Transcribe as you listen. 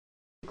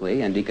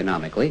politically and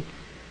economically,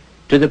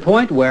 to the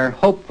point where,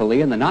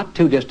 hopefully in the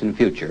not-too-distant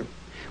future,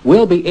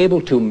 we'll be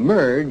able to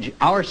merge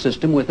our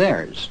system with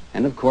theirs,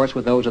 and of course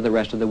with those of the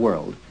rest of the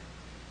world,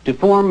 to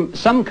form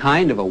some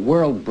kind of a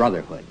world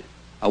brotherhood,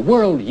 a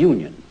world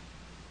union,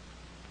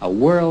 a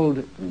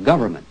world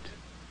government,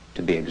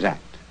 to be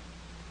exact,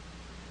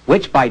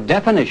 which by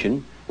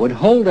definition would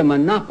hold a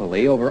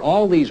monopoly over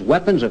all these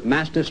weapons of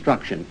mass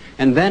destruction,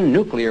 and then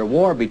nuclear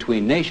war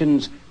between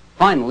nations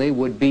finally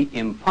would be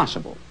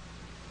impossible,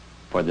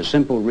 for the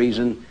simple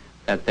reason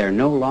that there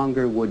no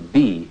longer would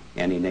be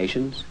any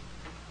nations,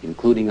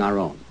 including our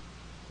own.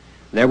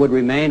 There would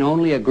remain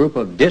only a group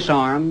of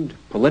disarmed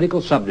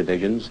political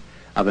subdivisions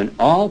of an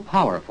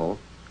all-powerful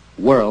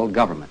world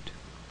government.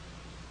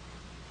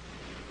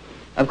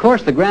 Of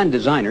course, the grand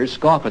designers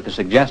scoff at the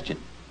suggestion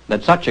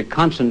that such a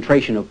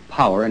concentration of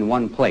power in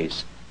one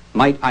place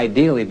might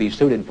ideally be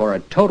suited for a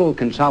total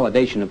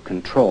consolidation of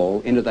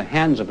control into the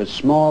hands of a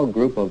small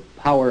group of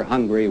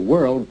power-hungry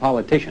world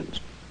politicians.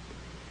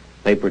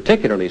 They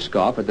particularly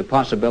scoff at the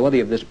possibility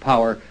of this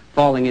power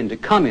falling into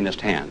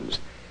communist hands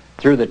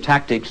through the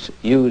tactics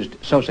used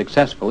so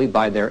successfully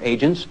by their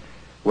agents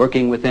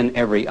working within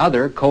every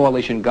other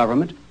coalition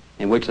government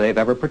in which they've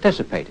ever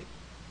participated.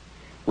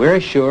 We're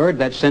assured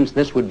that since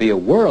this would be a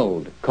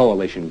world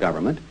coalition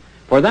government,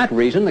 for that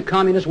reason the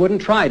communists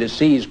wouldn't try to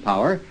seize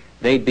power.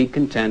 They'd be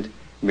content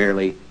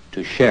merely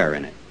to share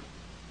in it.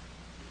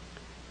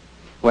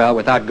 Well,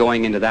 without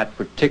going into that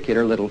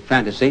particular little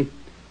fantasy,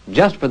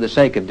 just for the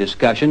sake of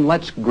discussion,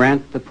 let's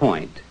grant the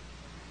point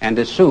and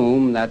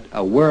assume that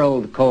a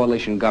world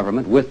coalition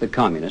government with the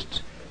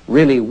communists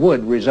really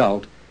would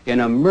result in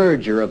a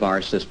merger of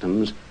our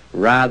systems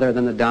rather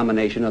than the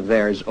domination of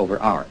theirs over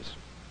ours.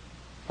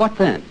 What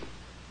then?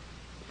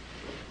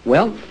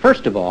 Well,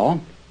 first of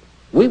all,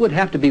 we would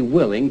have to be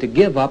willing to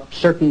give up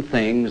certain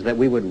things that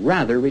we would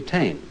rather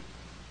retain,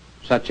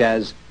 such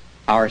as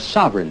our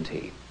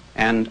sovereignty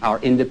and our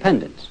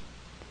independence.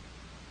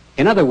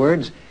 In other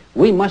words,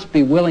 we must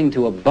be willing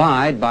to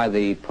abide by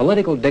the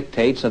political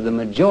dictates of the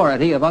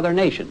majority of other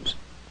nations.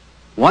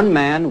 One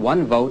man,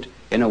 one vote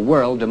in a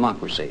world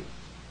democracy.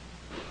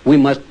 We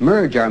must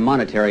merge our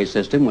monetary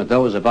system with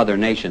those of other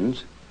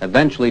nations,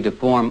 eventually to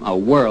form a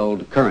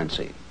world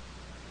currency.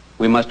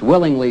 We must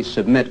willingly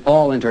submit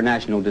all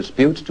international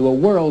disputes to a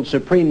world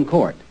Supreme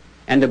Court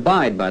and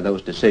abide by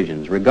those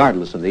decisions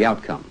regardless of the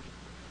outcome.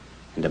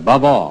 And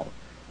above all,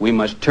 we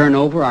must turn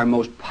over our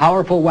most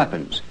powerful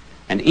weapons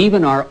and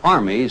even our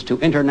armies to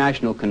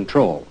international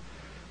control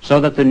so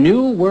that the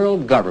new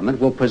world government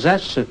will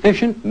possess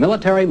sufficient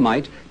military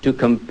might to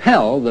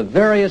compel the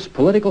various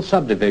political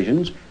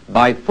subdivisions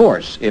by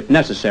force, if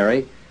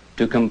necessary,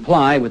 to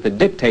comply with the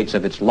dictates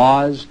of its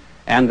laws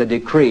and the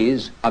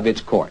decrees of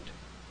its court.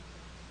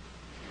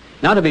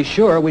 Now, to be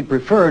sure, we'd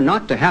prefer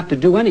not to have to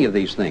do any of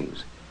these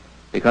things,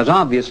 because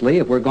obviously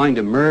if we're going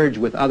to merge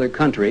with other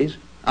countries,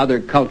 other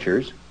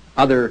cultures,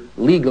 other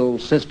legal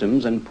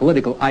systems and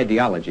political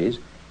ideologies,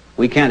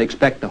 we can't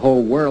expect the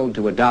whole world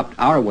to adopt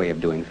our way of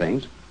doing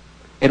things.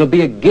 It'll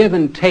be a give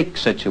and take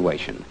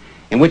situation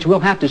in which we'll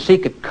have to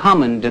seek a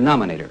common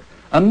denominator,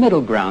 a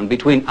middle ground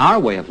between our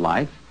way of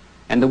life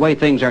and the way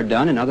things are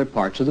done in other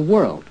parts of the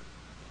world.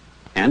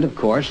 And of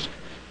course,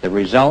 the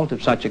result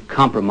of such a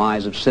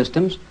compromise of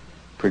systems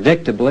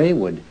predictably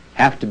would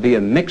have to be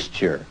a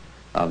mixture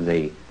of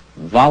the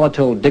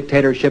volatile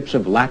dictatorships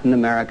of Latin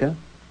America,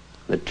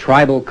 the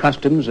tribal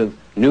customs of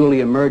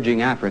newly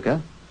emerging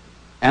Africa,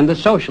 and the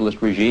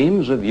socialist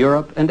regimes of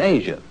Europe and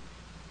Asia.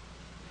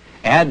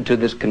 Add to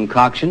this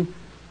concoction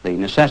the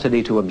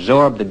necessity to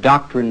absorb the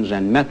doctrines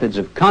and methods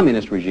of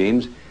communist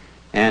regimes,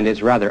 and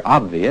it's rather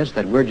obvious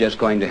that we're just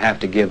going to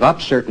have to give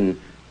up certain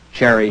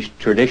cherished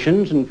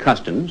traditions and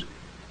customs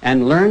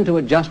and learn to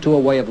adjust to a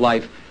way of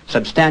life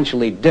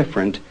substantially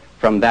different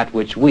from that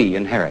which we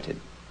inherited.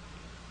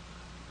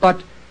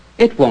 But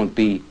it won't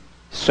be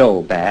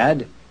so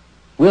bad.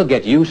 We'll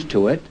get used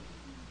to it,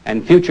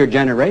 and future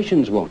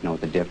generations won't know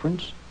the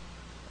difference.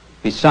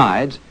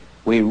 Besides,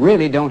 we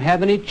really don't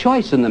have any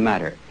choice in the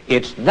matter.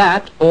 It's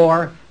that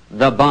or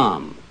the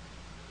bomb.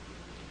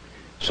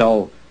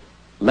 So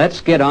let's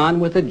get on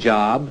with the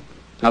job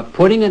of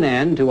putting an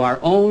end to our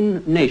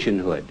own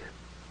nationhood,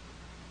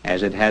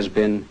 as it has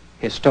been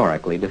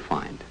historically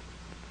defined.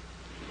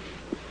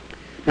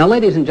 Now,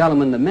 ladies and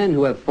gentlemen, the men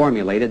who have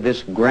formulated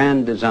this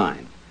grand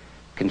design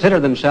consider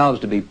themselves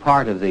to be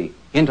part of the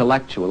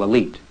intellectual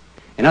elite.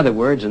 In other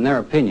words, in their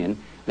opinion,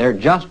 they're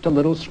just a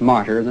little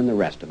smarter than the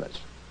rest of us.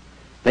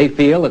 They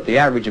feel that the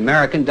average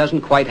American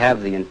doesn't quite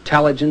have the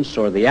intelligence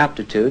or the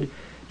aptitude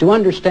to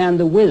understand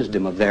the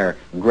wisdom of their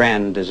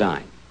grand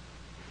design.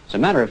 As a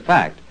matter of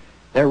fact,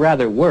 they're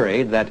rather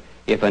worried that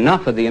if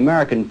enough of the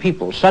American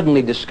people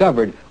suddenly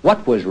discovered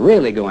what was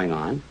really going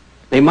on,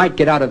 they might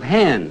get out of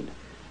hand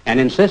and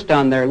insist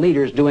on their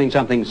leaders doing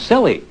something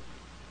silly,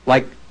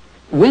 like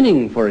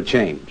winning for a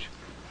change.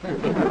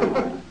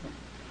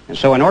 And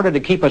so in order to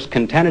keep us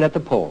contented at the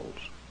polls,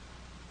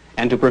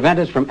 and to prevent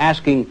us from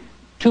asking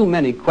too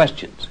many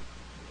questions,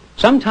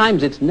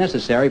 sometimes it's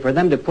necessary for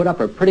them to put up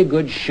a pretty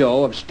good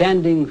show of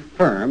standing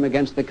firm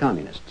against the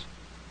communists,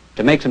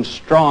 to make some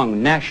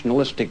strong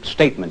nationalistic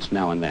statements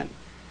now and then,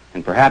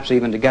 and perhaps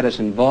even to get us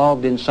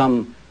involved in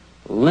some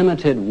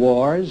limited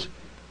wars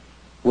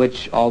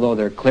which, although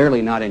they're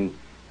clearly not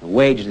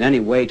waged in any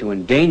way to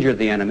endanger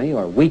the enemy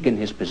or weaken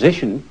his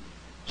position,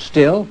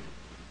 still,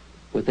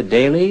 with the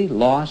daily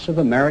loss of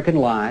American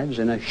lives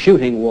in a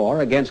shooting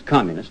war against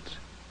communists,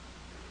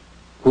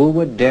 who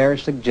would dare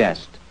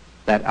suggest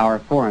that our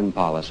foreign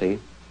policy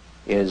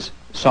is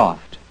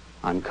soft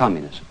on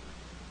communism?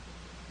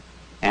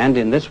 And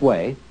in this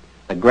way,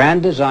 the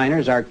grand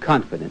designers are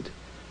confident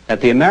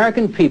that the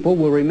American people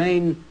will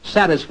remain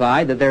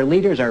satisfied that their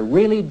leaders are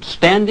really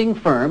standing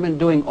firm and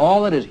doing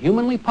all that is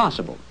humanly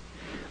possible.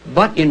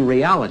 But in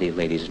reality,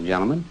 ladies and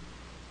gentlemen,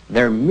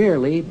 they're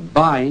merely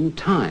buying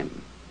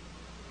time.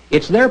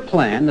 It's their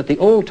plan that the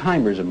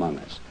old-timers among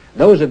us,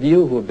 those of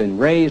you who have been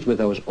raised with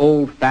those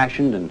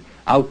old-fashioned and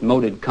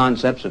outmoded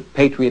concepts of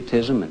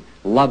patriotism and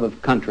love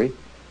of country,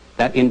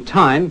 that in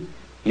time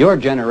your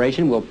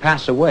generation will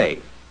pass away,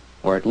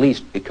 or at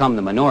least become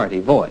the minority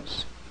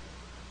voice.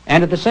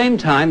 And at the same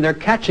time, they're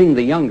catching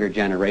the younger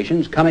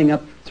generations coming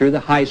up through the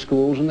high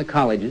schools and the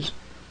colleges,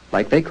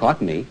 like they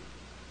caught me.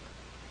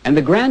 And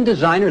the grand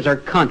designers are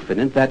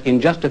confident that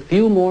in just a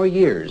few more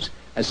years,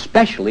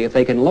 especially if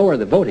they can lower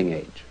the voting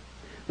age,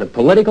 the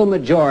political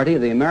majority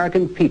of the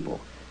American people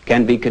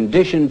can be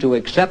conditioned to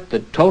accept the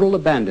total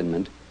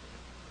abandonment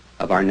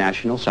of our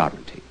national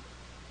sovereignty.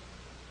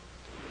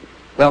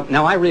 Well,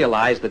 now I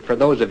realize that for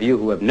those of you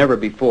who have never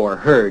before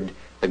heard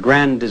the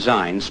grand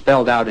design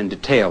spelled out in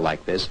detail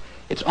like this,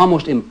 it's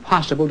almost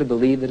impossible to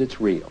believe that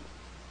it's real.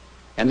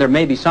 And there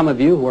may be some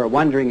of you who are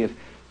wondering if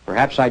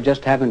perhaps I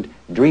just haven't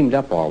dreamed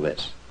up all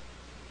this.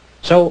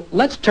 So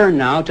let's turn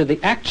now to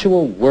the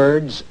actual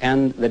words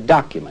and the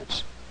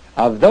documents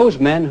of those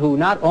men who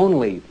not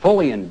only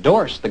fully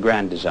endorse the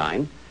grand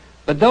design,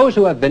 but those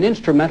who have been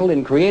instrumental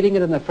in creating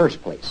it in the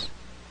first place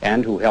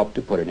and who helped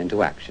to put it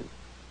into action.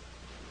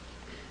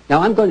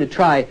 Now I'm going to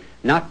try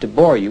not to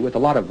bore you with a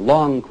lot of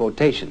long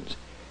quotations,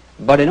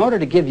 but in order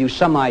to give you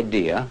some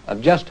idea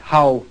of just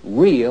how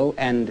real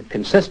and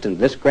consistent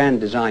this grand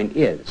design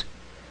is,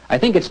 I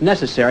think it's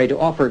necessary to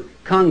offer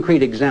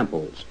concrete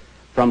examples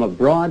from a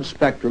broad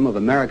spectrum of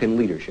American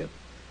leadership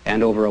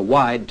and over a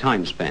wide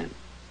time span.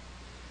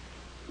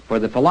 For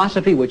the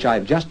philosophy which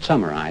I've just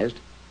summarized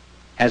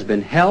has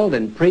been held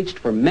and preached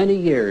for many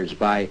years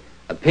by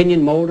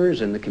opinion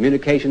molders in the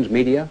communications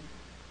media,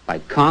 by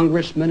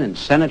congressmen and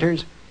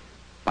senators,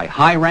 by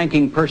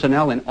high-ranking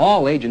personnel in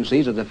all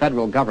agencies of the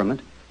federal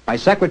government, by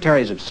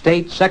secretaries of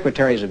state,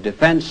 secretaries of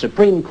defense,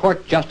 Supreme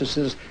Court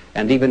justices,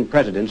 and even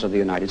presidents of the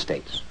United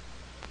States.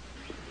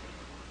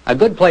 A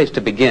good place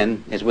to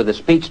begin is with a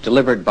speech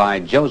delivered by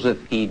Joseph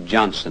E.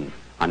 Johnson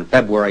on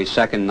February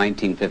 2nd,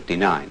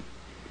 1959.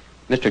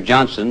 Mr.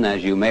 Johnson,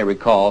 as you may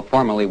recall,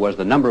 formerly was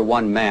the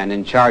 #1 man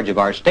in charge of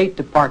our State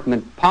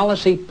Department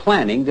Policy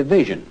Planning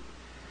Division.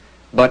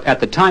 But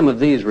at the time of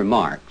these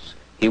remarks,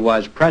 he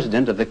was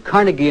president of the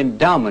Carnegie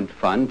Endowment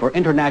Fund for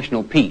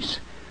International Peace,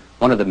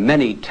 one of the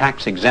many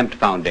tax-exempt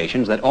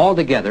foundations that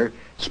altogether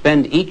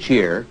spend each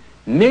year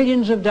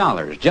millions of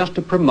dollars just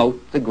to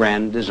promote the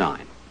grand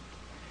design.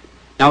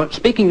 Now,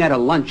 speaking at a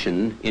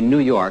luncheon in New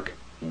York,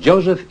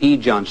 Joseph E.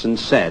 Johnson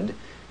said,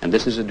 and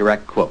this is a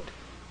direct quote,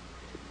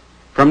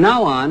 "From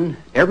now on,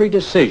 every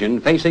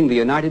decision facing the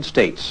United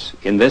States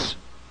in this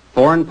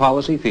foreign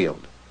policy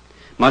field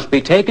must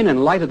be taken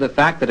in light of the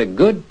fact that a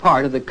good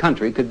part of the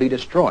country could be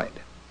destroyed.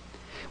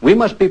 We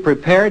must be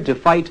prepared to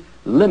fight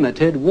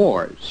limited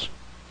wars,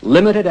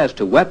 limited as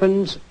to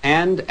weapons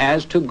and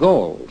as to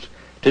goals,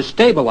 to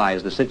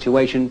stabilize the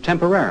situation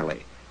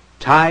temporarily,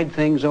 tide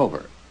things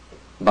over.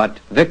 But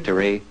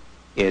victory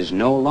is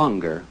no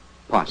longer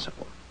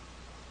possible."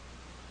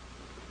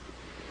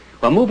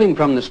 Well, moving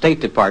from the State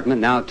Department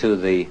now to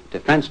the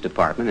Defense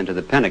Department and to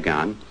the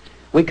Pentagon,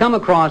 we come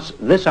across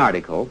this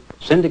article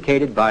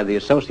syndicated by the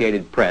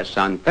Associated Press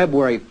on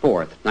February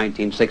 4th,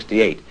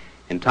 1968,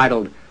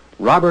 entitled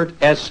 "Robert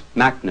S.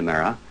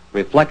 McNamara,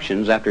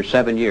 Reflections After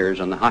 7 Years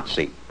on the Hot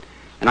Seat."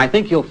 And I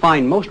think you'll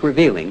find most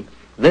revealing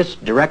this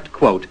direct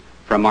quote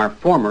from our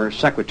former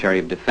Secretary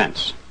of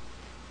Defense.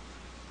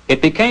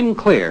 "It became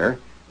clear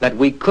that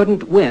we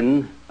couldn't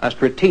win a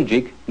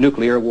strategic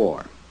nuclear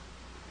war.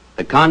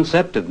 The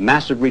concept of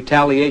massive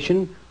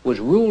retaliation was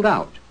ruled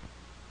out.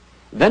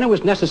 Then it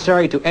was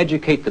necessary to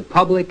educate the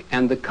public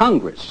and the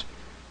Congress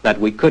that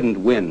we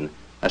couldn't win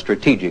a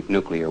strategic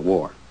nuclear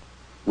war.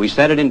 We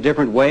said it in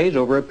different ways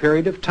over a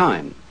period of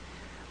time.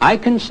 I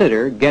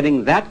consider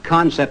getting that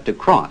concept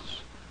across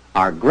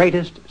our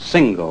greatest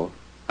single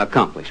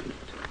accomplishment."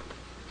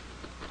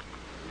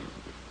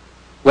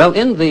 Well,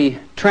 in the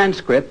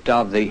transcript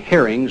of the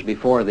hearings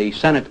before the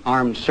Senate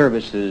Armed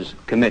Services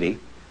Committee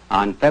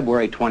on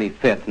February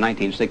 25th,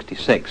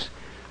 1966,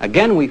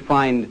 again we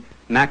find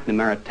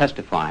McNamara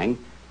testifying,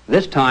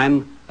 this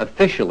time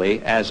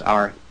officially as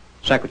our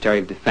Secretary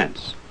of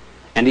Defense.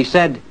 And he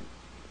said,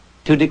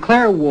 "To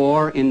declare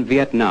war in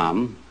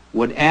Vietnam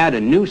would add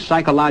a new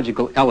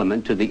psychological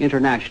element to the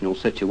international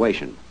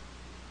situation.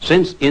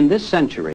 Since in this century,